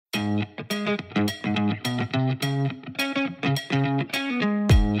I'm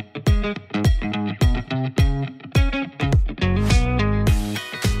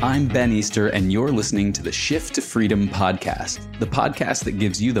Ben Easter, and you're listening to the Shift to Freedom podcast, the podcast that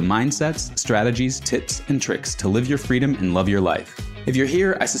gives you the mindsets, strategies, tips, and tricks to live your freedom and love your life. If you're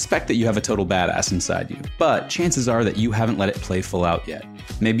here, I suspect that you have a total badass inside you, but chances are that you haven't let it play full out yet.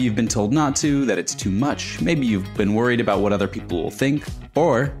 Maybe you've been told not to, that it's too much, maybe you've been worried about what other people will think,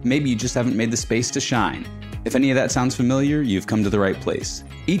 or maybe you just haven't made the space to shine. If any of that sounds familiar, you've come to the right place.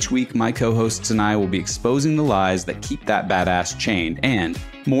 Each week, my co-hosts and I will be exposing the lies that keep that badass chained and,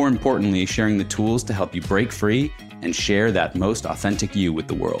 more importantly, sharing the tools to help you break free and share that most authentic you with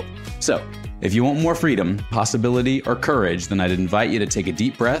the world. So, if you want more freedom, possibility, or courage, then I'd invite you to take a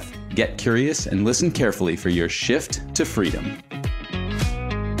deep breath, get curious, and listen carefully for your shift to freedom.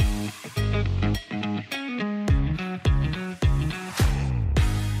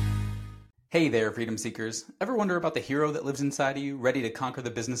 Hey there, freedom seekers. Ever wonder about the hero that lives inside of you, ready to conquer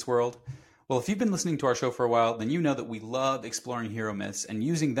the business world? Well, if you've been listening to our show for a while, then you know that we love exploring hero myths and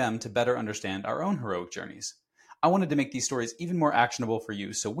using them to better understand our own heroic journeys. I wanted to make these stories even more actionable for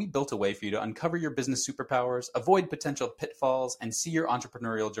you, so we built a way for you to uncover your business superpowers, avoid potential pitfalls, and see your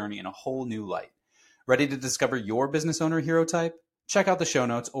entrepreneurial journey in a whole new light. Ready to discover your business owner hero type? Check out the show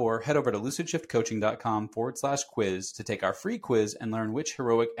notes or head over to lucidshiftcoaching.com/quiz to take our free quiz and learn which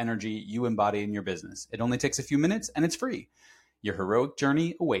heroic energy you embody in your business. It only takes a few minutes and it's free. Your heroic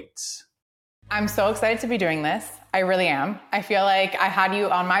journey awaits. I'm so excited to be doing this. I really am. I feel like I had you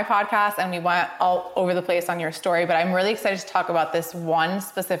on my podcast and we went all over the place on your story, but I'm really excited to talk about this one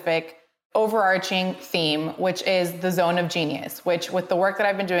specific overarching theme, which is the zone of genius, which with the work that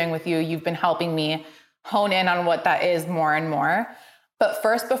I've been doing with you, you've been helping me hone in on what that is more and more. But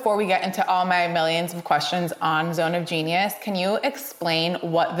first, before we get into all my millions of questions on zone of genius, can you explain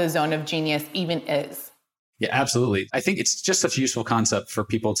what the zone of genius even is? Yeah, absolutely. I think it's just such a useful concept for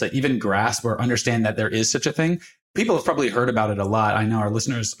people to even grasp or understand that there is such a thing. People have probably heard about it a lot. I know our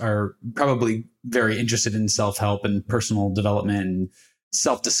listeners are probably very interested in self-help and personal development and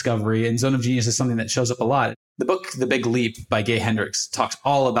self-discovery. And zone of genius is something that shows up a lot. The book, The Big Leap by Gay Hendricks, talks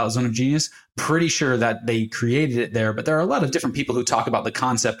all about zone of genius. Pretty sure that they created it there, but there are a lot of different people who talk about the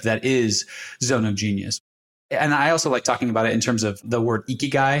concept that is zone of genius. And I also like talking about it in terms of the word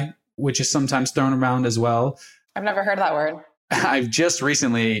ikigai, which is sometimes thrown around as well. I've never heard that word. I've just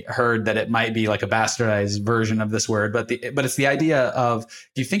recently heard that it might be like a bastardized version of this word, but it's the idea of,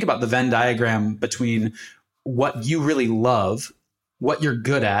 if you think about the Venn diagram between what you really love, what you're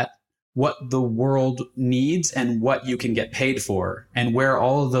good at, what the world needs, and what you can get paid for, and where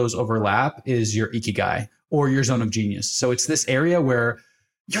all of those overlap is your ikigai or your zone of genius. So it's this area where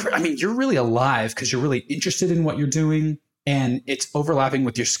you're really alive because you're really interested in what you're doing. And it's overlapping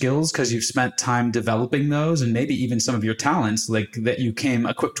with your skills because you've spent time developing those and maybe even some of your talents like that you came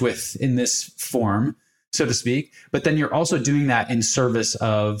equipped with in this form, so to speak. But then you're also doing that in service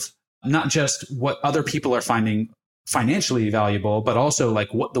of not just what other people are finding financially valuable, but also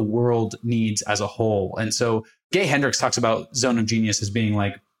like what the world needs as a whole. And so Gay Hendricks talks about zone of genius as being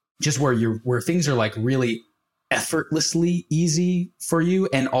like just where things are like really effortlessly easy for you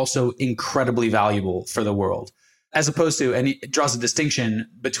and also incredibly valuable for the world. As opposed to, and he draws a distinction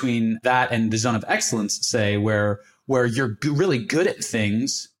between that and the zone of excellence, say, where you're really good at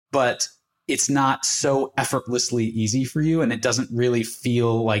things, but it's not so effortlessly easy for you. And it doesn't really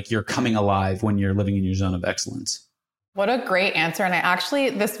feel like you're coming alive when you're living in your zone of excellence. What a great answer.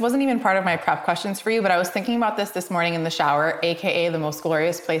 And this wasn't even part of my prep questions for you, but I was thinking about this morning in the shower, AKA the most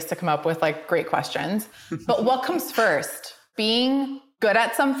glorious place to come up with like great questions. But what comes first? Being good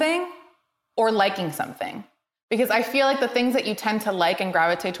at something or liking something? Because I feel like the things that you tend to like and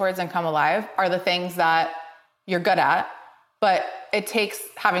gravitate towards and come alive are the things that you're good at, but it takes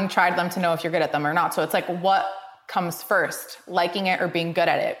having tried them to know if you're good at them or not. So it's like, what comes first, liking it or being good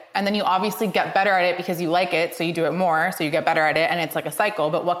at it? And then you obviously get better at it because you like it. So you do it more. So you get better at it. And it's like a cycle,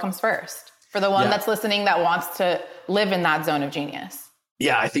 but what comes first for the one that's listening that wants to live in that zone of genius?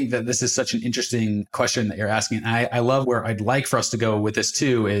 Yeah, I think that this is such an interesting question that you're asking. And I love where I'd like for us to go with this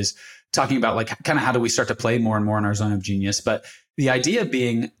too, is talking about like kind of how do we start to play more and more in our zone of genius. But the idea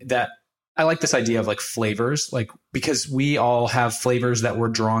being that I like this idea of like flavors, like because we all have flavors that we're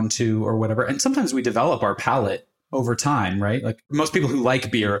drawn to or whatever. And sometimes we develop our palate over time, right? Like most people who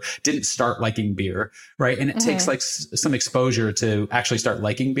like beer didn't start liking beer, right? And it takes like some exposure to actually start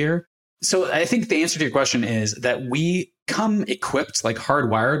liking beer. So I think the answer to your question is that we come equipped, like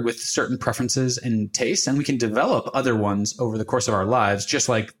hardwired with certain preferences and tastes, and we can develop other ones over the course of our lives, just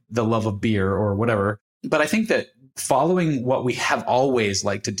like the love of beer or whatever. But I think that following what we have always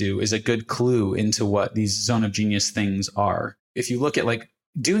liked to do is a good clue into what these zone of genius things are. If you look at like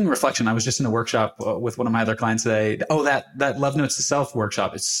doing reflection, I was just in a workshop with one of my other clients today. Oh, that Love Notes to Self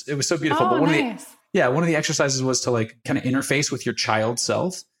workshop. It was so beautiful. But one of the exercises was to like kind of interface with your child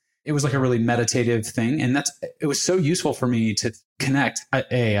self. It was like a really meditative thing. And it was so useful for me to connect.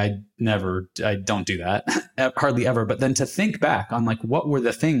 I don't do that hardly ever. But then to think back on like, what were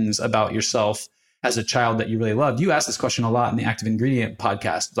the things about yourself as a child that you really loved? You asked this question a lot in the Active Ingredient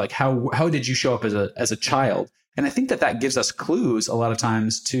podcast. Like how did you show up as a child? And I think that gives us clues a lot of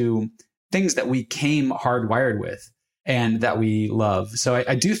times to things that we came hardwired with and that we love. So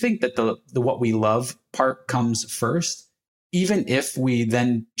I do think that the what we love part comes first. Even if we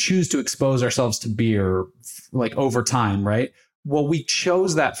then choose to expose ourselves to beer, like over time, right? Well, we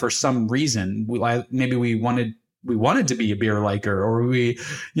chose that for some reason. Maybe we wanted to be a beer liker, or we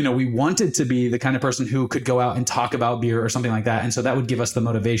wanted to be the kind of person who could go out and talk about beer or something like that. And so that would give us the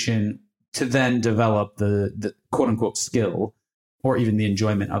motivation to then develop the quote unquote skill or even the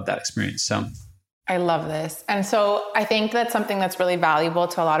enjoyment of that experience. So I love this. And so I think that's something that's really valuable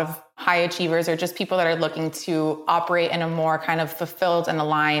to a lot of high achievers or just people that are looking to operate in a more kind of fulfilled and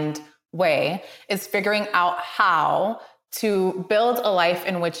aligned way is figuring out how to build a life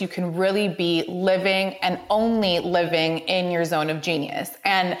in which you can really be living and only living in your zone of genius.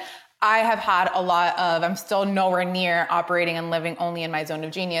 And I have had I'm still nowhere near operating and living only in my zone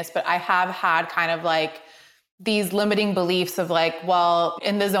of genius, but I have had kind of like these limiting beliefs of like, well,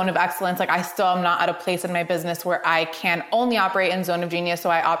 in the zone of excellence, like I still am not at a place in my business where I can only operate in zone of genius. So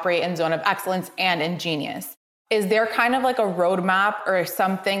I operate in zone of excellence and in genius. Is there kind of like a roadmap or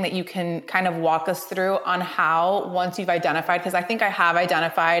something that you can kind of walk us through on how, once you've identified, because I think I have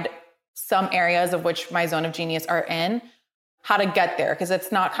identified some areas of which my zone of genius are in, how to get there? Because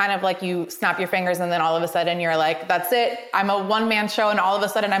it's not kind of like you snap your fingers and then all of a sudden you're like, that's it. I'm a one-man show and all of a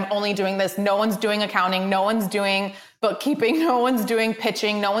sudden I'm only doing this. No one's doing accounting. No one's doing bookkeeping. No one's doing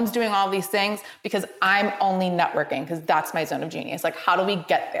pitching. No one's doing all these things because I'm only networking because that's my zone of genius. Like, how do we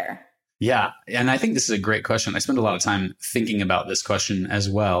get there? Yeah. And I think this is a great question. I spend a lot of time thinking about this question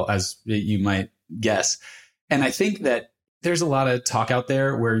as well, as you might guess. And I think that there's a lot of talk out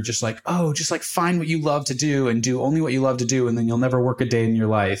there where you're just like, oh, just like find what you love to do and do only what you love to do. And then you'll never work a day in your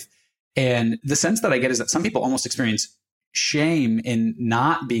life. And the sense that I get is that some people almost experience shame in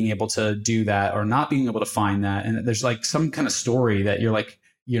not being able to do that or not being able to find that. And there's like some kind of story that you're like,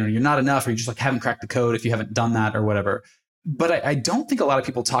 you're not enough, or you just like haven't cracked the code if you haven't done that or whatever. But I don't think a lot of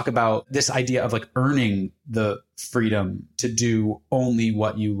people talk about this idea of like earning the freedom to do only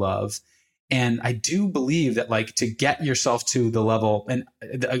what you love. And I do believe that like to get yourself to the level, and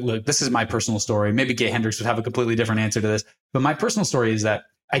look, this is my personal story. Maybe Gay Hendricks would have a completely different answer to this. But my personal story is that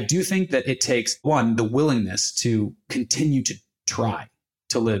I do think that it takes, one, the willingness to continue to try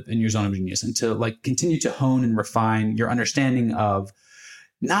to live in your zone of genius and to like continue to hone and refine your understanding of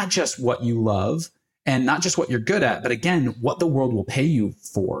not just what you love and not just what you're good at, but again, what the world will pay you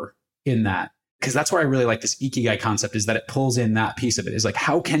for in that. Because that's where I really like this Ikigai concept, is that it pulls in that piece of it, is like,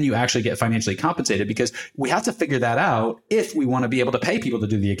 how can you actually get financially compensated? Because we have to figure that out if we want to be able to pay people to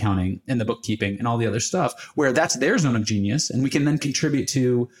do the accounting and the bookkeeping and all the other stuff, where that's their zone of genius. And we can then contribute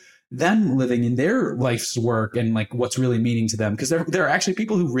to them living in their life's work and like what's really meaning to them. Because there are actually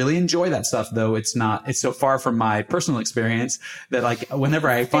people who really enjoy that stuff, though it's so far from my personal experience that like whenever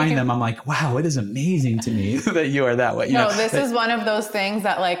I find them, I'm like, wow, it is amazing to me that you are that way. This is one of those things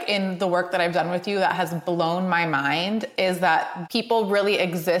that like in the work that I've done with you that has blown my mind, is that people really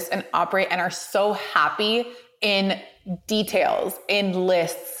exist and operate and are so happy in details, in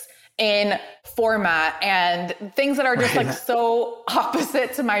lists, in format, and things that are just like so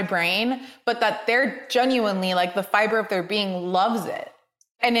opposite to my brain, but that they're genuinely like the fiber of their being loves it.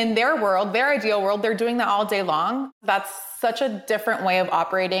 And in their world, their ideal world, they're doing that all day long. That's such a different way of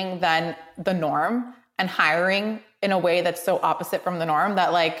operating than the norm, and hiring in a way that's so opposite from the norm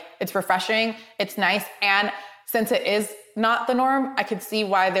that like it's refreshing, it's nice. And since it is not the norm, I could see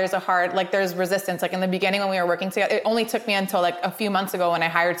why there's there's resistance. Like in the beginning when we were working together, it only took me until like a few months ago when I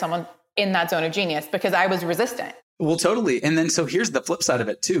hired someone in that zone of genius because I was resistant. Well, totally. And then, so here's the flip side of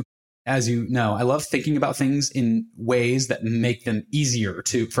it too. As you know, I love thinking about things in ways that make them easier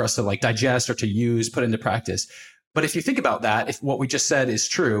for us to like digest or to use, put into practice. But if you think about that, if what we just said is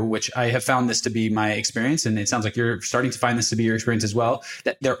true, which I have found this to be my experience, and it sounds like you're starting to find this to be your experience as well,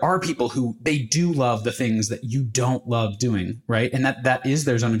 that there are people who they do love the things that you don't love doing, right? And that is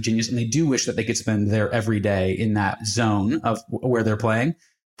their zone of genius. And they do wish that they could spend their every day in that zone of where they're playing.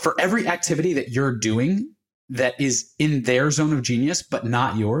 For every activity that you're doing that is in their zone of genius, but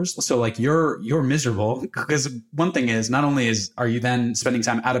not yours. So like you're miserable because one thing is not only are you then spending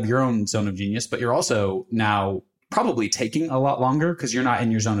time out of your own zone of genius, but you're also now probably taking a lot longer because you're not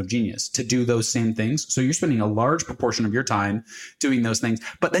in your zone of genius to do those same things. So you're spending a large proportion of your time doing those things,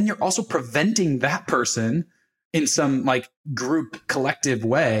 but then you're also preventing that person in some like group collective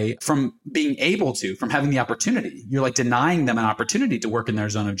way from being able to, from having the opportunity. You're like denying them an opportunity to work in their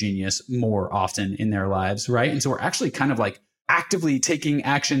zone of genius more often in their lives, right? And so we're actually kind of like actively taking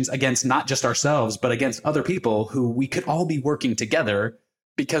actions against not just ourselves, but against other people who we could all be working together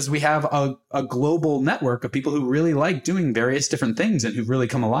because we have a global network of people who really like doing various different things and who really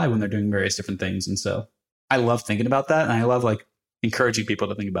come alive when they're doing various different things. And so I love thinking about that. And I love like encouraging people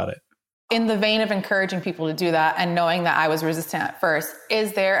to think about it. In the vein of encouraging people to do that and knowing that I was resistant at first,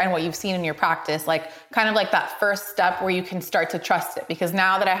 is there, and what you've seen in your practice, like kind of like that first step where you can start to trust it? Because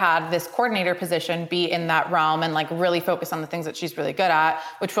now that I had this coordinator position be in that realm and like really focus on the things that she's really good at,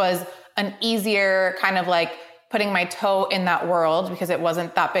 which was an easier kind of like putting my toe in that world because it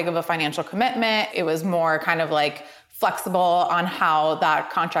wasn't that big of a financial commitment. It was more kind of like flexible on how that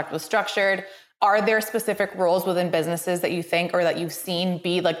contract was structured. Are there specific roles within businesses that you think or that you've seen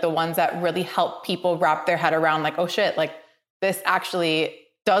be like the ones that really help people wrap their head around like, oh shit, like this actually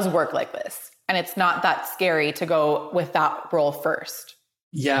does work like this. And it's not that scary to go with that role first?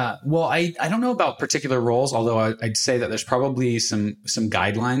 Yeah. Well, I don't know about particular roles, although I'd say that there's probably some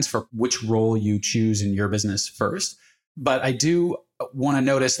guidelines for which role you choose in your business first. But I do want to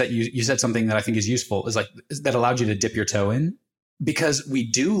notice that you said something that I think is useful, is like that allowed you to dip your toe in. Because we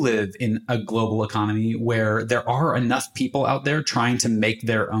do live in a global economy where there are enough people out there trying to make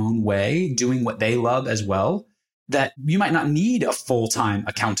their own way, doing what they love as well, that you might not need a full-time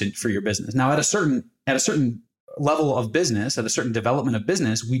accountant for your business. Now, at a certain level of business, at a certain development of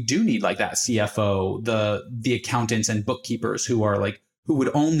business, we do need like that CFO, the accountants and bookkeepers who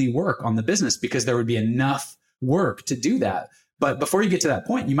would only work on the business because there would be enough work to do that. But before you get to that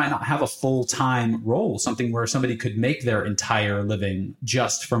point, you might not have a full-time role, something where somebody could make their entire living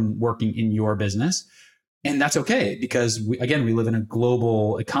just from working in your business. And that's okay because we live in a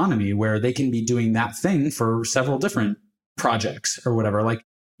global economy where they can be doing that thing for several different projects or whatever. Like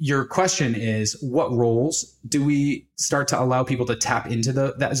your question is, what roles do we start to allow people to tap into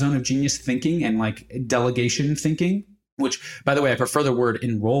that zone of genius thinking and like delegation thinking? Which, by the way, I prefer the word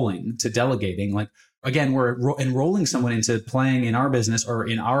enrolling to delegating. Like, again, we're enrolling someone into playing in our business or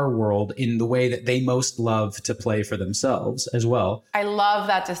in our world in the way that they most love to play for themselves as well. I love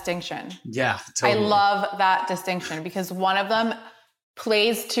that distinction. Yeah, totally. I love that distinction because one of them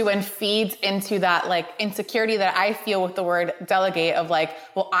plays to and feeds into that like insecurity that I feel with the word delegate of like,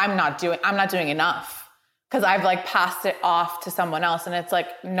 well, I'm not doing enough because I've like passed it off to someone else. And it's like,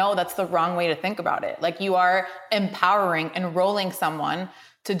 no, that's the wrong way to think about it. Like you are empowering, enrolling someone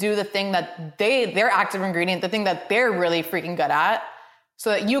to do the thing that their active ingredient, the thing that they're really freaking good at, so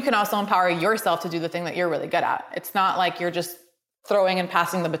that you can also empower yourself to do the thing that you're really good at. It's not like you're just throwing and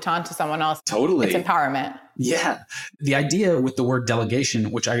passing the baton to someone else. Totally. It's empowerment. Yeah. The idea with the word delegation,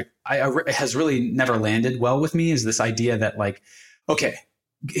 which I has really never landed well with me, is this idea that like, okay,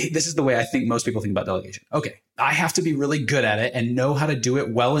 this is the way I think most people think about delegation. Okay, I have to be really good at it and know how to do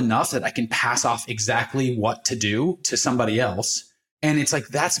it well enough that I can pass off exactly what to do to somebody else. And it's like,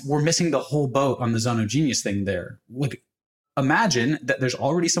 we're missing the whole boat on the zone of genius thing there. Like, imagine that there's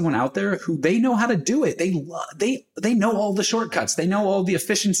already someone out there who they know how to do it. They know all the shortcuts. They know all the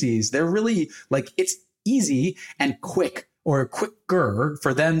efficiencies. They're really like, it's easy and quick or quicker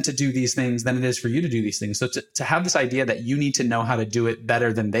for them to do these things than it is for you to do these things. So to have this idea that you need to know how to do it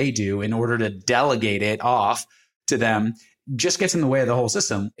better than they do in order to delegate it off to them just gets in the way of the whole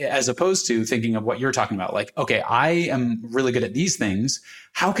system, as opposed to thinking of what you're talking about. Like, okay, I am really good at these things.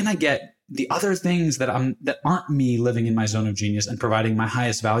 How can I get the other things that aren't me living in my zone of genius and providing my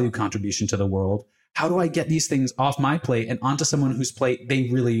highest value contribution to the world? How do I get these things off my plate and onto someone whose plate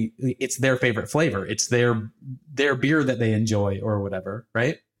it's their favorite flavor. It's their beer that they enjoy or whatever,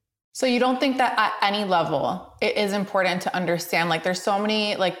 right? So you don't think that at any level, it is important to understand, like there's so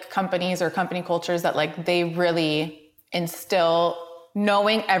many like companies or company cultures that like they really instill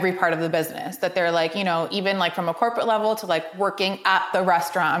knowing every part of the business, that they're like, you know, even like from a corporate level to like working at the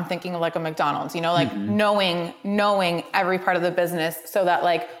restaurant, I'm thinking of like a McDonald's, you know, like knowing every part of the business so that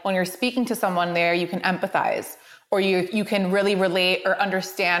like when you're speaking to someone there, you can empathize or you can really relate or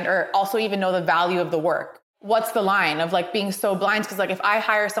understand or also even know the value of the work. What's the line of like being so blind? Because like if I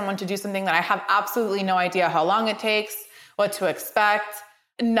hire someone to do something that I have absolutely no idea how long it takes, what to expect,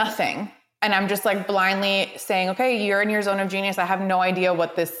 nothing. And I'm just like blindly saying, okay, you're in your zone of genius. I have no idea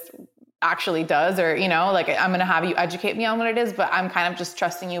what this actually does, or, like I'm going to have you educate me on what it is, but I'm kind of just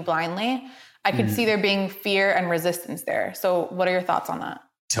trusting you blindly. I could see there being fear and resistance there. So what are your thoughts on that?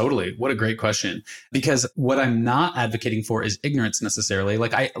 Totally. What a great question. Because what I'm not advocating for is ignorance necessarily.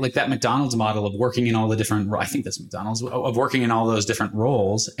 Like that McDonald's model of working in all the different, I think that's McDonald's, of working in all those different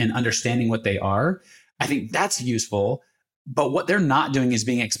roles and understanding what they are. I think that's useful. But what they're not doing is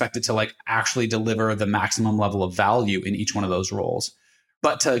being expected to like actually deliver the maximum level of value in each one of those roles,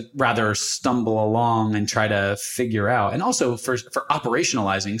 but to rather stumble along and try to figure out. And also for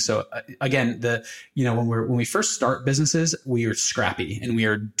operationalizing. So again, when we first start businesses, we are scrappy and we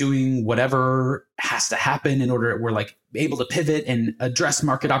are doing whatever has to happen in order, we're like able to pivot and address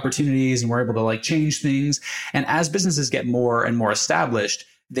market opportunities, and we're able to like change things. And as businesses get more and more established,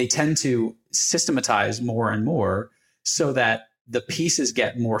 they tend to systematize more and more so that the pieces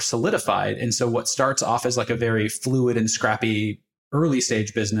get more solidified. And so what starts off as like a very fluid and scrappy early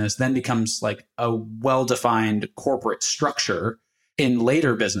stage business then becomes like a well-defined corporate structure in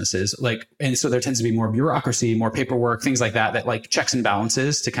later businesses. And so there tends to be more bureaucracy, more paperwork, things like that like checks and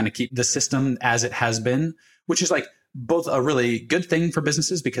balances to kind of keep the system as it has been, which is like both a really good thing for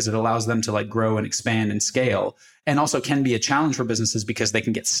businesses because it allows them to like grow and expand and scale, and also can be a challenge for businesses because they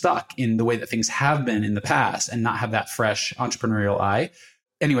can get stuck in the way that things have been in the past and not have that fresh entrepreneurial eye.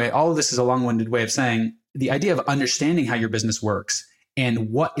 Anyway, all of this is a long-winded way of saying the idea of understanding how your business works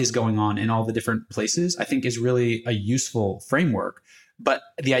and what is going on in all the different places, I think is really a useful framework. But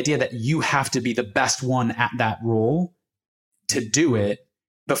the idea that you have to be the best one at that role to do it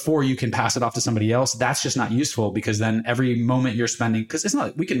before you can pass it off to somebody else, that's just not useful, because then every moment you're spending, because it's not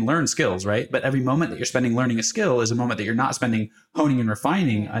like we can learn skills, right? But every moment that you're spending learning a skill is a moment that you're not spending honing and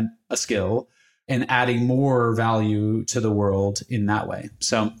refining a skill and adding more value to the world in that way.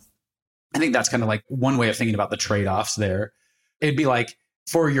 So I think that's kind of like one way of thinking about the trade-offs there. It'd be like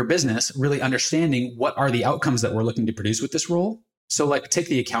for your business, really understanding what are the outcomes that we're looking to produce with this role. So like take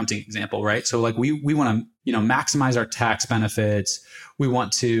the accounting example, right? So like we want to, maximize our tax benefits. We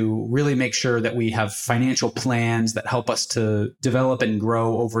want to really make sure that we have financial plans that help us to develop and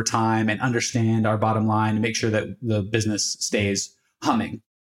grow over time and understand our bottom line and make sure that the business stays humming.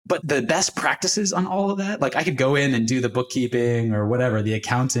 But the best practices on all of that, like I could go in and do the bookkeeping or whatever, the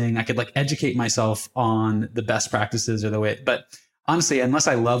accounting, I could like educate myself on the best practices or the way, but honestly, unless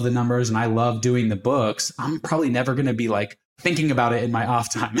I love the numbers and I love doing the books, I'm probably never going to be like thinking about it in my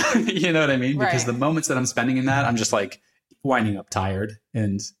off time. You know what I mean? Right. Because the moments that I'm spending in that, I'm just like winding up tired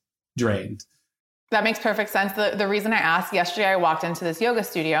and drained. That makes perfect sense. The reason I asked, yesterday I walked into this yoga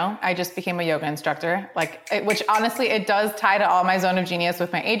studio. I just became a yoga instructor, which honestly, it does tie to all my zone of genius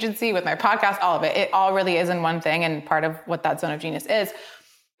with my agency, with my podcast, all of it. It all really is in one thing. And part of what that zone of genius is,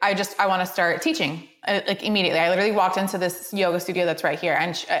 I want to start teaching like immediately. I literally walked into this yoga studio that's right here.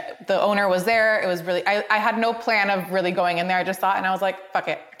 And the owner was there. It was really, I had no plan of really going in there. I just thought, and I was like, fuck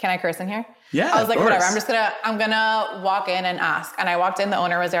it. Can I curse in here? Yeah, I was like, whatever. I'm going to walk in and ask. And I walked in, the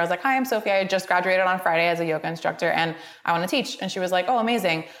owner was there. I was like, hi, I'm Sophie. I just graduated on Friday as a yoga instructor and I want to teach. And she was like, oh,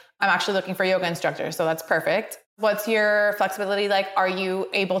 amazing. I'm actually looking for yoga instructors. So that's perfect. What's your flexibility like? Are you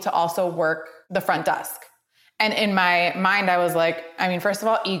able to also work the front desk? And in my mind, I was like, first of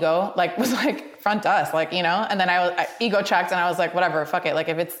all, ego, was like front desk, and then I ego checked and I was like, whatever, fuck it. Like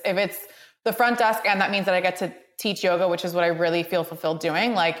if it's the front desk and that means that I get to teach yoga, which is what I really feel fulfilled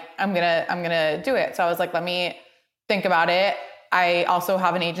doing, I'm going to do it. So I was like, let me think about it. I also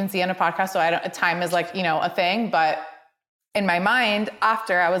have an agency and a podcast. So time is a thing, but in my mind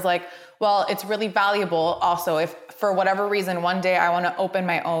after I was like, well, it's really valuable. Also, if for whatever reason, one day I want to open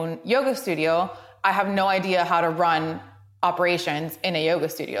my own yoga studio, I have no idea how to run operations in a yoga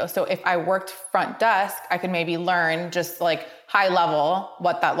studio. So if I worked front desk, I could maybe learn just high level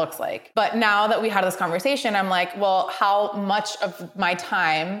what that looks like. But now that we had this conversation, I'm like, well, how much of my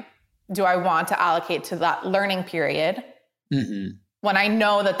time do I want to allocate to that learning period? Mm-hmm. When I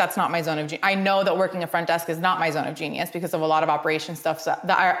know that that's not my zone of genius. I know that working a front desk is not my zone of genius because of a lot of operation stuff that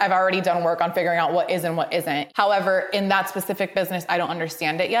I've already done work on figuring out what is and what isn't. However, in that specific business, I don't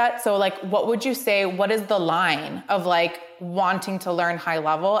understand it yet. So what would you say, what is the line of wanting to learn high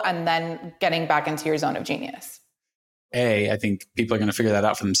level and then getting back into your zone of genius? A, I think people are going to figure that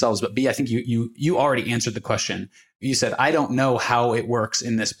out for themselves. But B, I think you already answered the question. You said, I don't know how it works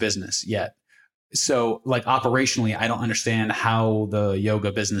in this business yet. So operationally, I don't understand how the yoga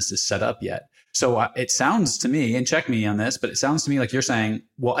business is set up yet. So it sounds to me, and check me on this, but it sounds to me like you're saying,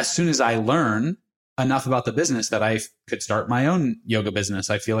 well, as soon as I learn enough about the business that I could start my own yoga business,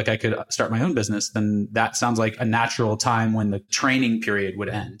 I feel like I could start my own business, then that sounds like a natural time when the training period would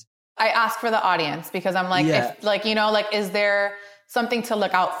end. I ask for the audience because I'm like, yeah. Is there something to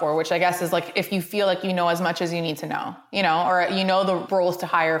look out for, which I guess is like, if you feel like you know as much as you need to know, you know, or you know the roles to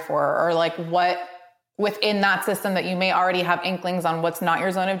hire for, or like what within that system that you may already have inklings on what's not your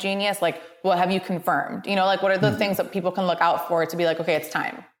zone of genius, like what have you confirmed? You know, like what are the things that people can look out for to be like, okay, it's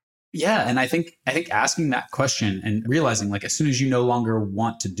time. Yeah. And I think asking that question and realizing like as soon as you no longer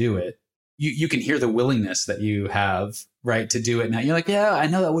want to do it, you can hear the willingness that you have, right, to do it now. You're like, yeah, I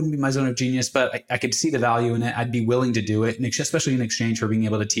know that wouldn't be my zone of genius, but I could see the value in it. I'd be willing to do it, and especially in exchange for being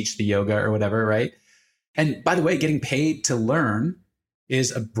able to teach the yoga or whatever, right? And by the way, getting paid to learn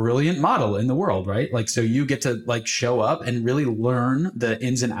is a brilliant model in the world, right? Like, so you get to like show up and really learn the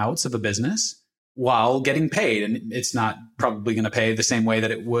ins and outs of a business while getting paid. And it's not probably going to pay the same way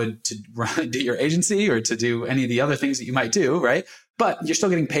that it would to do your agency or to do any of the other things that you might do, right? But you're still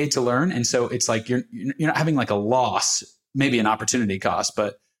getting paid to learn. And so it's like you're not having like a loss, maybe an opportunity cost,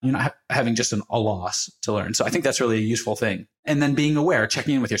 but you're not having just a loss to learn. So I think that's really a useful thing. And then being aware,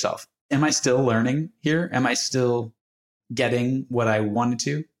 checking in with yourself. Am I still learning here? Am I still getting what I wanted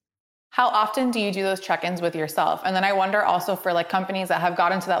to? How often do you do those check-ins with yourself? And then I wonder also for like companies that have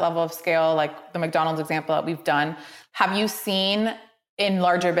gotten to that level of scale, like the McDonald's example that we've done, have you seen in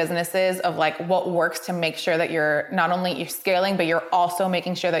larger businesses of like what works to make sure that you're not only you're scaling, but you're also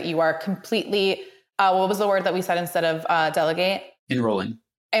making sure that you are completely, what was the word that we said instead of delegate?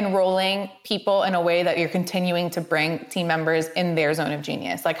 Enrolling people in a way that you're continuing to bring team members in their zone of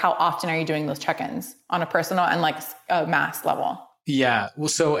genius. Like how often are you doing those check-ins on a personal and like a mass level? Yeah. Well,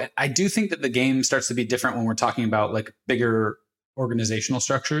 so I do think that the game starts to be different when we're talking about like bigger organizational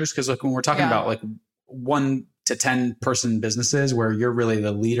structures. Cause like when we're talking about like 1 to 10 person businesses where you're really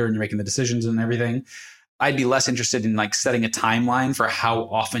the leader and you're making the decisions and everything, I'd be less interested in like setting a timeline for how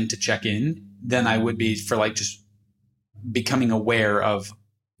often to check in than I would be for like just becoming aware of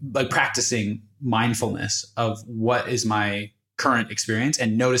like practicing mindfulness of what is my current experience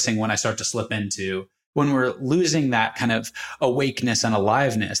and noticing when I start to slip into when we're losing that kind of awakeness and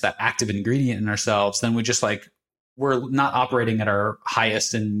aliveness, that active ingredient in ourselves, then we just like, we're not operating at our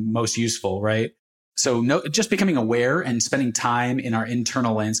highest and most useful, right? So just becoming aware and spending time in our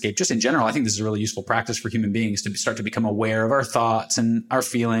internal landscape, just in general, I think this is a really useful practice for human beings to start to become aware of our thoughts and our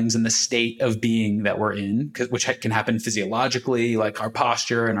feelings and the state of being that we're in, which can happen physiologically, like our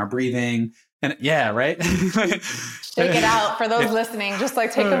posture and our breathing. And yeah, right? Shake it out. For those listening, just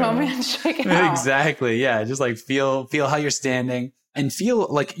like take a moment and shake it out. Exactly. Yeah. Just like feel how you're standing and feel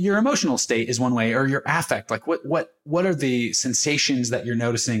like your emotional state is one way, or your affect. Like what are the sensations that you're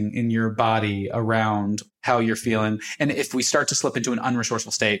noticing in your body around how you're feeling? And if we start to slip into an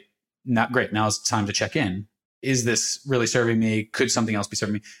unresourceful state, not great. Now it's time to check in. Is this really serving me? Could something else be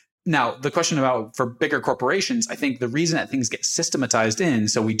serving me? Now, the question about for bigger corporations, I think the reason that things get systematized in,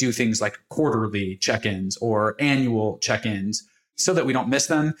 so we do things like quarterly check-ins or annual check-ins so that we don't miss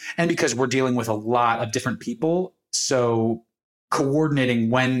them. And because we're dealing with a lot of different people, so coordinating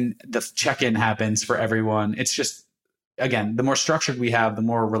when the check-in happens for everyone, it's just, again, the more structured we have, the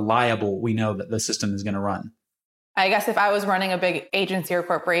more reliable we know that the system is going to run. I guess if I was running a big agency or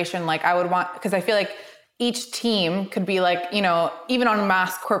corporation, like I would want, because I feel like each team could be like, you know, even on a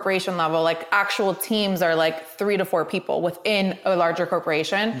mass corporation level, like actual teams are like 3 to 4 people within a larger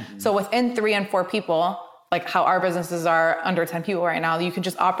corporation. Mm-hmm. So within 3 and 4 people, like how our businesses are under 10 people right now, you can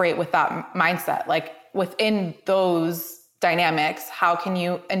just operate with that mindset. Like within those dynamics, how can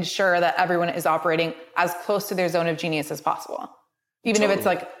you ensure that everyone is operating as close to their zone of genius as possible? Even if it's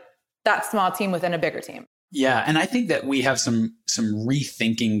like that small team within a bigger team. Yeah. And I think that we have some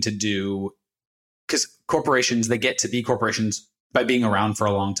rethinking to do, because corporations, they get to be corporations by being around for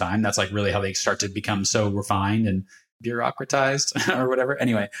a long time. That's like really how they start to become so refined and bureaucratized or whatever.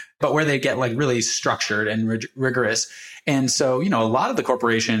 Anyway, but where they get like really structured and rigorous. And so, you know, a lot of the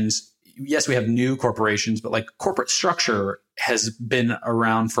corporations, yes, we have new corporations, but like corporate structure has been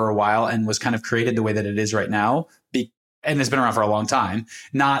around for a while and was kind of created the way that it is right now. And it's been around for a long time,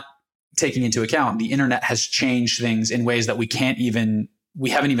 not taking into account the internet has changed things in ways that we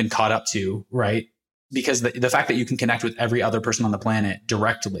haven't even caught up to, right? Because the fact that you can connect with every other person on the planet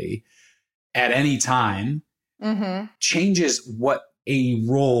directly at any time changes what a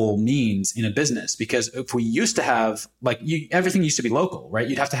role means in a business. Because if we used to have everything used to be local, right?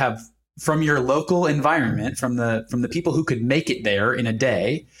 You'd have to have from your local environment, from the people who could make it there in a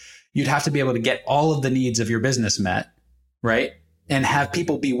day, you'd have to be able to get all of the needs of your business met, right? And have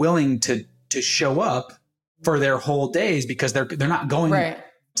people be willing to show up for their whole days because they're not going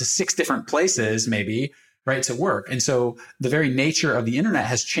to 6 different places maybe, right, to work. And so the very nature of the internet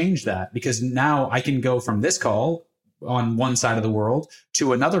has changed that, because now I can go from this call on one side of the world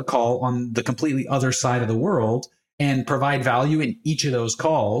to another call on the completely other side of the world and provide value in each of those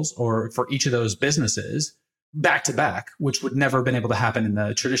calls or for each of those businesses back to back, which would never have been able to happen in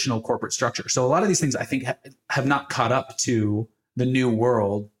the traditional corporate structure. So a lot of these things I think have not caught up to the new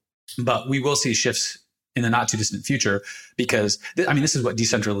world, but we will see shifts in the not too distant future because this is what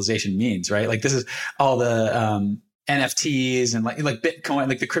decentralization means, right? Like this is all the NFTs and like Bitcoin,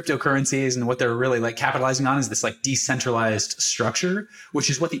 like the cryptocurrencies, and what they're really like capitalizing on is this like decentralized structure, which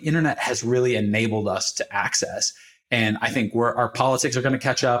is what the internet has really enabled us to access. And I think our politics are going to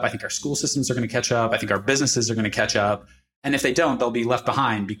catch up. I think our school systems are going to catch up. I think our businesses are going to catch up. And if they don't, they'll be left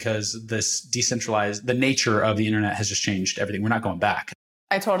behind because the nature of the internet has just changed everything. We're not going back.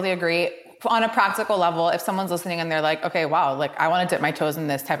 I totally agree. On a practical level, if someone's listening and they're like, okay, wow, like I want to dip my toes in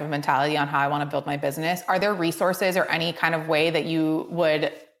this type of mentality on how I want to build my business, are there resources or any kind of way that you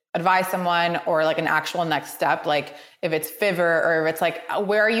would advise someone or like an actual next step? Like if it's Fiverr or if it's like,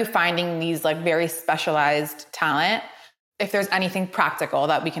 where are you finding these like very specialized talent? If there's anything practical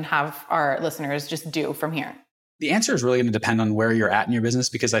that we can have our listeners just do from here. The answer is really going to depend on where you're at in your business,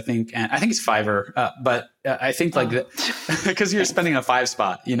 because I think it's Fiverr, but I think because you're spending a 5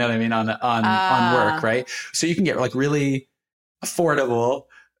 spot, you know what I mean, on work, right? So you can get like really affordable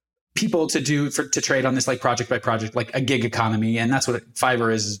people to trade on this like project by project, like a gig economy. And that's what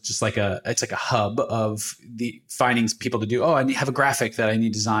Fiverr is just like it's like a hub of the finding people to do. Oh, I have a graphic that I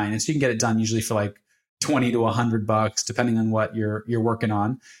need design. And so you can get it done usually for like $20 to $100, depending on what you're working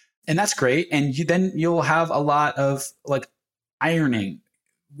on. And that's great. And you'll have a lot of like ironing.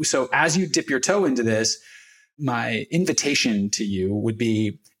 So as you dip your toe into this, my invitation to you would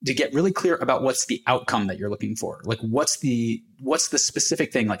be to get really clear about what's the outcome that you're looking for. Like what's the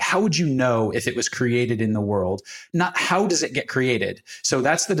specific thing? Like how would you know if it was created in the world? Not how does it get created? So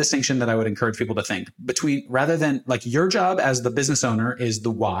that's the distinction that I would encourage people to think between, rather than like your job as the business owner is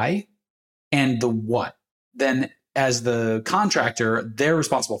the why and the what. Then as the contractor, they're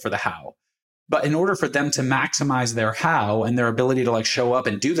responsible for the how. But in order for them to maximize their how and their ability to like show up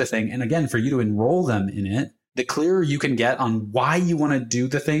and do the thing, and again, for you to enroll them in it, the clearer you can get on why you want to do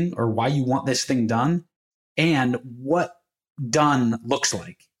the thing or why you want this thing done and what done looks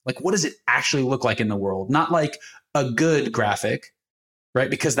like. Like, what does it actually look like in the world? Not like a good graphic, right?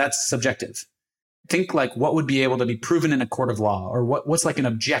 Because that's subjective. Think like what would be able to be proven in a court of law, or what's like an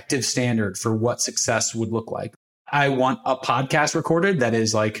objective standard for what success would look like. I want a podcast recorded that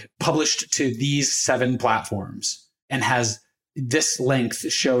is like published to these 7 platforms and has this length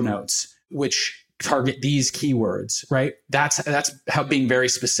show notes, which target these keywords, right? That's how being very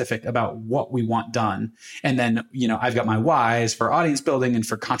specific about what we want done. And then, I've got my whys for audience building and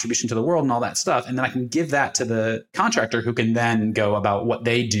for contribution to the world and all that stuff. And then I can give that to the contractor who can then go about what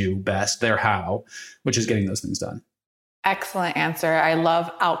they do best, their how, which is getting those things done. Excellent answer. I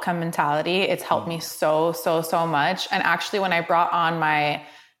love outcome mentality. It's helped me so much. And actually, when I brought on my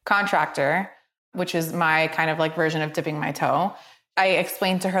contractor, which is my kind of like version of dipping my toe, I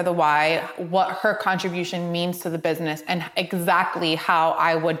explained to her the why, what her contribution means to the business, and exactly how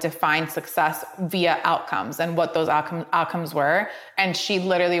I would define success via outcomes and what those outcomes were. And she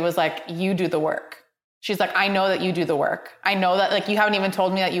literally was like, you do the work. She's like, I know that you do the work. I know that, like, you haven't even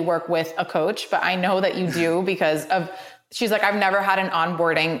told me that you work with a coach, but I know that you do because of, she's like, I've never had an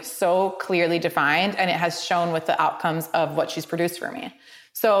onboarding so clearly defined, and it has shown with the outcomes of what she's produced for me.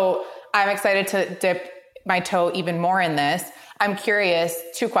 So I'm excited to dip my toe even more in this. I'm curious,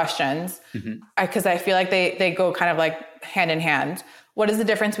 2 questions, because I feel like they go kind of like hand in hand. What is the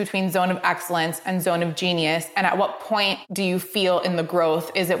difference between zone of excellence and zone of genius? And at what point do you feel in the growth?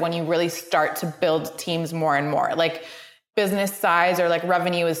 Is it when you really start to build teams more and more? Like business size or like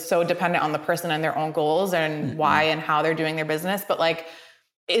revenue is so dependent on the person and their own goals and why and how they're doing their business. But like,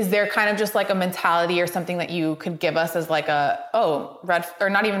 is there kind of just like a mentality or something that you could give us as like red, or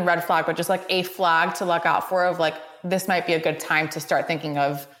not even red flag, but just like a flag to look out for of like, this might be a good time to start thinking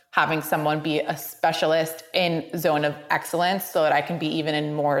of having someone be a specialist in zone of excellence so that I can be even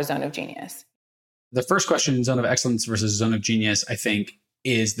in more zone of genius? The first question, zone of excellence versus zone of genius, I think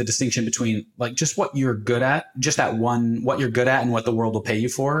is the distinction between like just what you're good at, just that one, what you're good at and what the world will pay you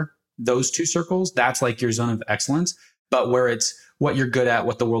for. Those 2 circles, that's like your zone of excellence. But where it's what you're good at,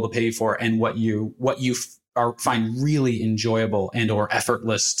 what the world will pay you for, and what you find really enjoyable and or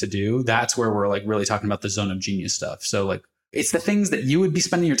effortless to do, that's where we're like really talking about the zone of genius stuff. So like it's the things that you would be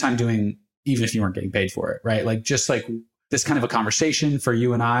spending your time doing even if you weren't getting paid for it, right? Like just like this kind of a conversation for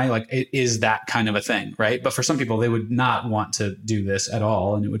you and I, like it is that kind of a thing, right? But for some people, they would not want to do this at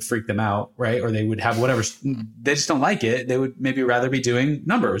all and it would freak them out, right? Or they would have whatever, they just don't like it. They would maybe rather be doing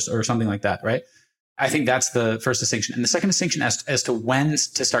numbers or something like that, right? I think that's the first distinction. And the second distinction as to when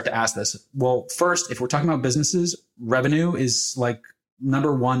to start to ask this. Well, first, if we're talking about businesses, revenue is like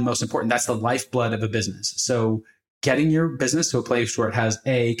number one most important. That's the lifeblood of a business. So getting your business to a place where it has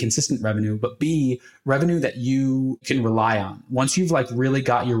A, consistent revenue, but B, revenue that you can rely on. Once you've like really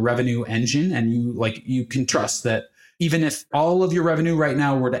got your revenue engine and you can trust that even if all of your revenue right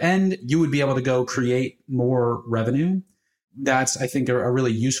now were to end, you would be able to go create more revenue. That's, I think, a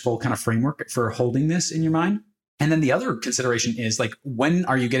really useful kind of framework for holding this in your mind. And then the other consideration is like, when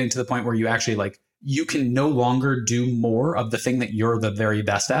are you getting to the point where you actually like, you can no longer do more of the thing that you're the very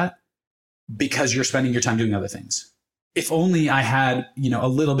best at because you're spending your time doing other things. If only I had, a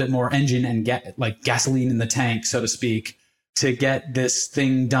little bit more engine and get like gasoline in the tank, so to speak, to get this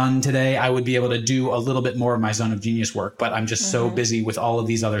thing done today, I would be able to do a little bit more of my zone of genius work. But I'm just so busy with all of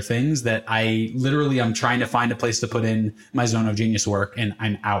these other things that I'm trying to find a place to put in my zone of genius work, and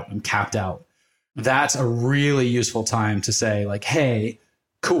I'm out, I'm capped out. That's a really useful time to say like, hey,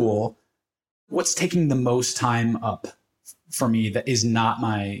 cool. What's taking the most time up for me that is not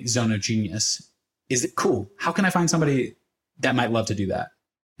my zone of genius? Is it cool? How can I find somebody that might love to do that?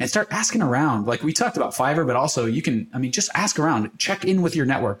 And start asking around. Like we talked about Fiverr, but also just ask around, check in with your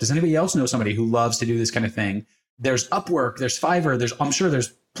network. Does anybody else know somebody who loves to do this kind of thing? There's Upwork, there's Fiverr, I'm sure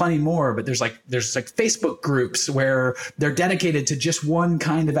there's plenty more, but there's like Facebook groups where they're dedicated to just one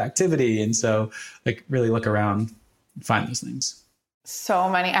kind of activity. And so like really look around and find those things. So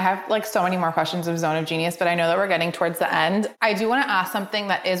many. I have like so many more questions of Zone of Genius, but I know that we're getting towards the end. I do want to ask something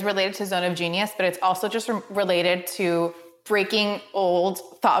that is related to Zone of Genius, but it's also just related to breaking old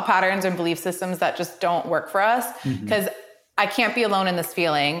thought patterns and belief systems that just don't work for us. Because I can't be alone in this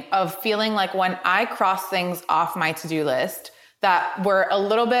feeling like when I cross things off my to-do list that were a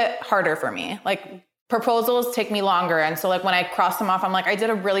little bit harder for me, like proposals take me longer. And so like when I cross them off, I'm like, I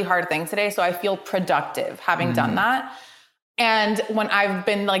did a really hard thing today. So I feel productive having done that. And when I've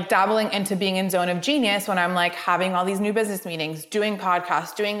been like dabbling into being in Zone of Genius, when I'm like having all these new business meetings, doing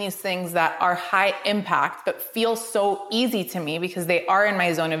podcasts, doing these things that are high impact, but feel so easy to me because they are in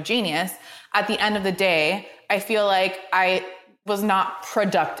my Zone of Genius, at the end of the day, I feel like I was not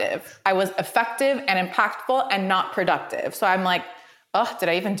productive. I was effective and impactful and not productive. So I'm like, oh, did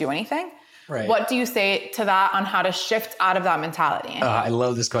I even do anything? Right. What do you say to that on how to shift out of that mentality? I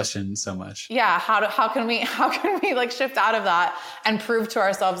love this question so much. Yeah. How can we like shift out of that and prove to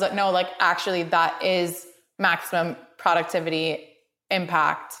ourselves that no, like actually that is maximum productivity,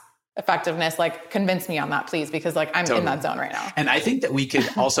 impact, effectiveness? Like convince me on that, please, because like I'm in that zone right now. And I think that we could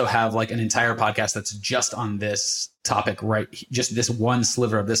also have like an entire podcast that's just on this topic, right? Just this one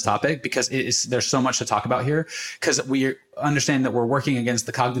sliver of this topic, because there's so much to talk about here, because we understand that we're working against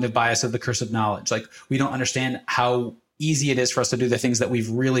the cognitive bias of the curse of knowledge. Like we don't understand how easy it is for us to do the things that we've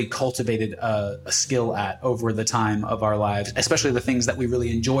really cultivated a skill at over the time of our lives, especially the things that we really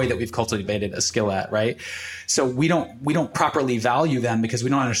enjoy that we've cultivated a skill at, right? So we don't properly value them because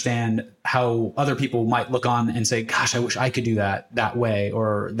we don't understand how other people might look on and say, gosh, I wish I could do that way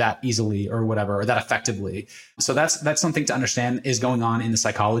or that easily or whatever, or that effectively. So that's something to understand is going on in the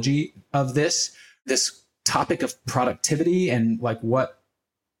psychology of this topic of productivity and like what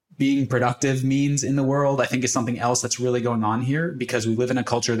being productive means in the world. I think is something else that's really going on here, because we live in a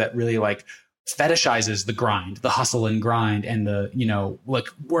culture that really like fetishizes the grind, the hustle and grind, and the, like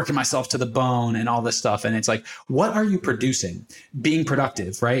working myself to the bone and all this stuff. And it's like, what are you producing? Being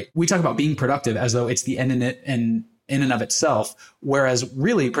productive, right? We talk about being productive as though it's the end in it and in and of itself, whereas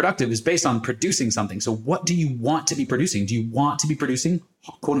really productive is based on producing something. So what do you want to be producing? Do you want to be producing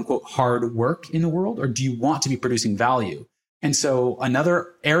quote unquote hard work in the world, or do you want to be producing value? And so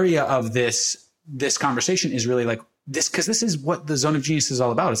another area of this conversation is really like this, because this is what the Zone of Genius is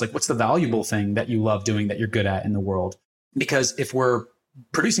all about. It's like, what's the valuable thing that you love doing that you're good at in the world? Because if we're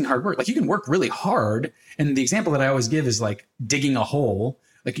producing hard work, like you can work really hard. And the example that I always give is like digging a hole.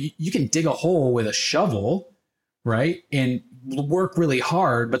 Like you can dig a hole with a shovel, right? And work really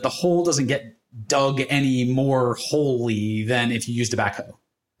hard, but the hole doesn't get dug any more wholly than if you used a backhoe,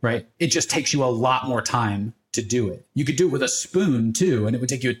 right? It just takes you a lot more time to do it. You could do it with a spoon too, and it would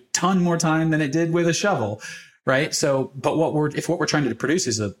take you a ton more time than it did with a shovel, right? So, but if what we're trying to produce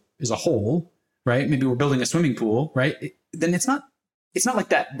is a hole, right? Maybe we're building a swimming pool, right? Then it's not like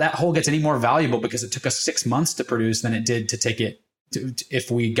that hole gets any more valuable because it took us 6 months to produce than it did to take it if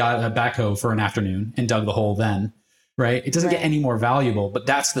we got a backhoe for an afternoon and dug the hole then. Right? It doesn't get any more valuable, but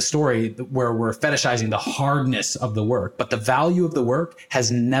that's the story where we're fetishizing the hardness of the work. But the value of the work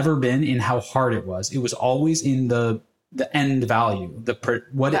has never been in how hard it was. It was always in the end value,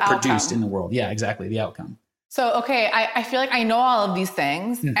 what it produced in the world. Yeah, exactly. The outcome. So, okay, I feel like I know all of these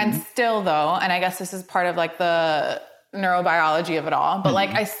things and still though, and I guess this is part of like the neurobiology of it all, but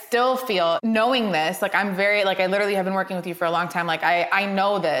like, I still feel knowing this, like I'm very, like I literally have been working with you for a long time. Like I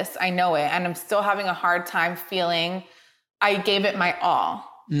know this, I know it, and I'm still having a hard time feeling I gave it my all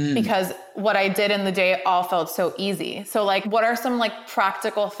because what I did in the day all felt so easy. So like, what are some like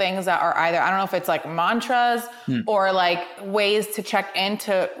practical things that are either, I don't know if it's like mantras or like ways to check in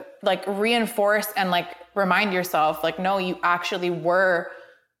to like reinforce and like remind yourself, like, no, you actually were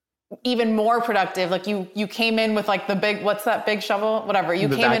even more productive. Like you came in with like the big, what's that big shovel? Whatever. You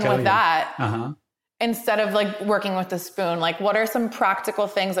came in with that instead of like working with the spoon. Like what are some practical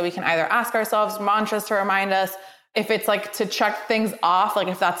things that we can either ask ourselves, mantras to remind us, if it's like to check things off, like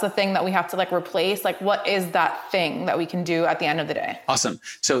if that's the thing that we have to like replace, like what is that thing that we can do at the end of the day? Awesome.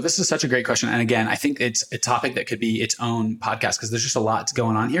 So this is such a great question. And again, I think it's a topic that could be its own podcast because there's just a lot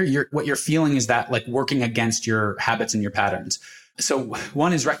going on here. What you're feeling is that like working against your habits and your patterns. So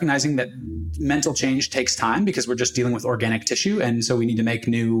one is recognizing that mental change takes time because we're just dealing with organic tissue. And so we need to make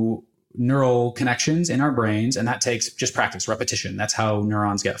new neural connections in our brains. And that takes just practice, repetition. That's how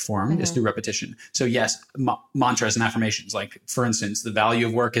neurons get formed is through repetition. So yes, mantras and affirmations, like for instance, the value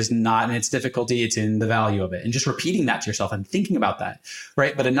of work is not in its difficulty, it's in the value of it. And just repeating that to yourself and thinking about that,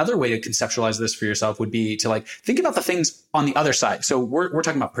 right? But another way to conceptualize this for yourself would be to like, think about the things on the other side. So we're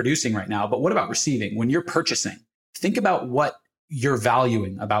talking about producing right now, but what about receiving? When you're purchasing, think about what you're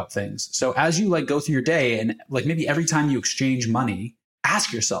valuing about things. So as you like go through your day and like maybe every time you exchange money,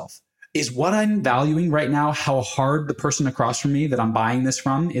 ask yourself, is what I'm valuing right now how hard the person across from me that I'm buying this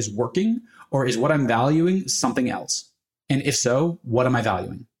from is working, or is what I'm valuing something else? And if so, what am I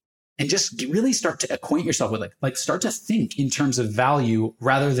valuing? And just really start to acquaint yourself with like start to think in terms of value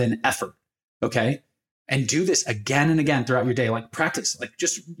rather than effort. Okay. And do this again and again throughout your day. Like practice, like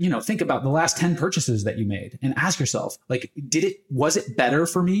just, think about the last 10 purchases that you made and ask yourself, like, was it better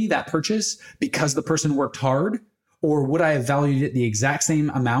for me, that purchase, because the person worked hard? Or would I have valued it the exact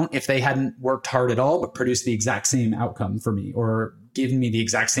same amount if they hadn't worked hard at all, but produced the exact same outcome for me or given me the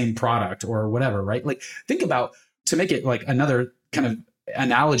exact same product or whatever, right? Like think about, to make it like another kind of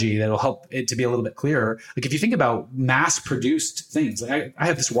analogy that'll help it to be a little bit clearer. Like if you think about mass produced things, like I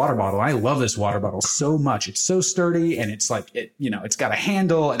have this water bottle. I love this water bottle so much. It's so sturdy and it's like, it's got a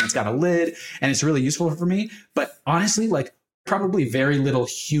handle and it's got a lid and it's really useful for me. But honestly, like probably very little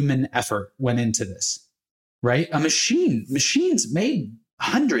human effort went into this. Right? Machines made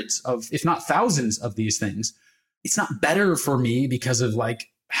hundreds of, if not thousands of these things. It's not better for me because of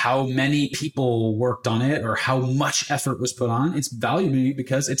like how many people worked on it or how much effort was put on. It's valuable to me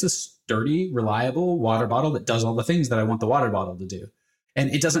because it's a sturdy, reliable water bottle that does all the things that I want the water bottle to do.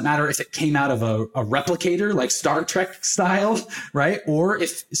 And it doesn't matter if it came out of a replicator, like Star Trek style, right? Or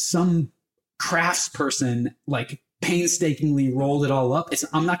if some craftsperson like painstakingly rolled it all up.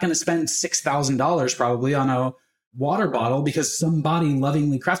 I'm not going to spend $6,000 probably on a water bottle because somebody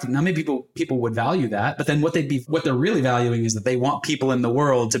lovingly crafted. Now, maybe people would value that, but then what they're really valuing is that they want people in the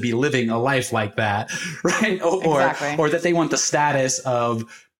world to be living a life like that, right? Or that they want the status of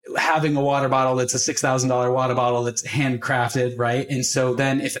having a water bottle that's a $6,000 water bottle that's handcrafted, right? And so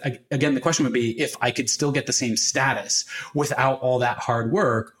then the question would be, if I could still get the same status without all that hard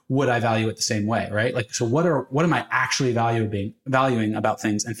work, would I value it the same way, right? Like, so what am I actually valuing about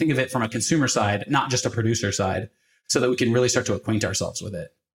things? And think of it from a consumer side, not just a producer side, so that we can really start to acquaint ourselves with it.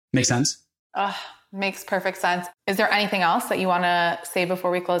 Make sense? Makes perfect sense. Is there anything else that you want to say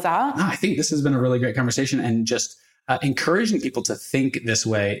before we close out? No, I think this has been a really great conversation, and just encouraging people to think this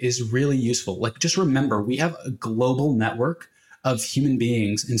way is really useful. Like, just remember, we have a global network of human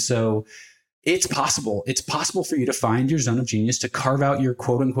beings. And so it's possible. It's possible for you to find your zone of genius, to carve out your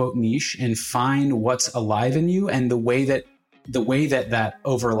quote unquote niche and find what's alive in you. And the way that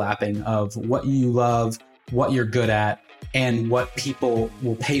overlapping of what you love, what you're good at, and what people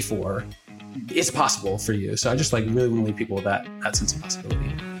will pay for is possible for you. So I just really want to leave people with that sense of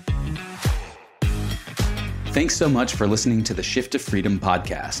possibility. Thanks so much for listening to the Shift to Freedom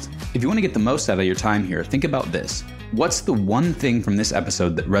podcast. If you want to get the most out of your time here, think about this. What's the one thing from this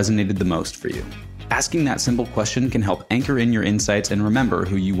episode that resonated the most for you? Asking that simple question can help anchor in your insights and remember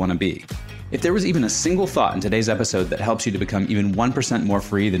who you want to be. If there was even a single thought in today's episode that helps you to become even 1% more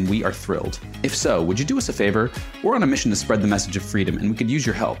free, then we are thrilled. If so, would you do us a favor? We're on a mission to spread the message of freedom, and we could use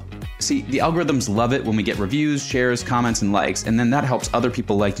your help. See, the algorithms love it when we get reviews, shares, comments, and likes, and then that helps other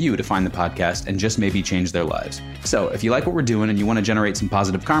people like you to find the podcast and just maybe change their lives. So if you like what we're doing and you want to generate some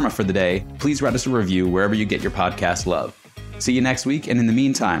positive karma for the day, please write us a review wherever you get your podcast love. See you next week, and in the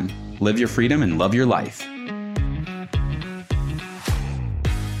meantime, live your freedom and love your life.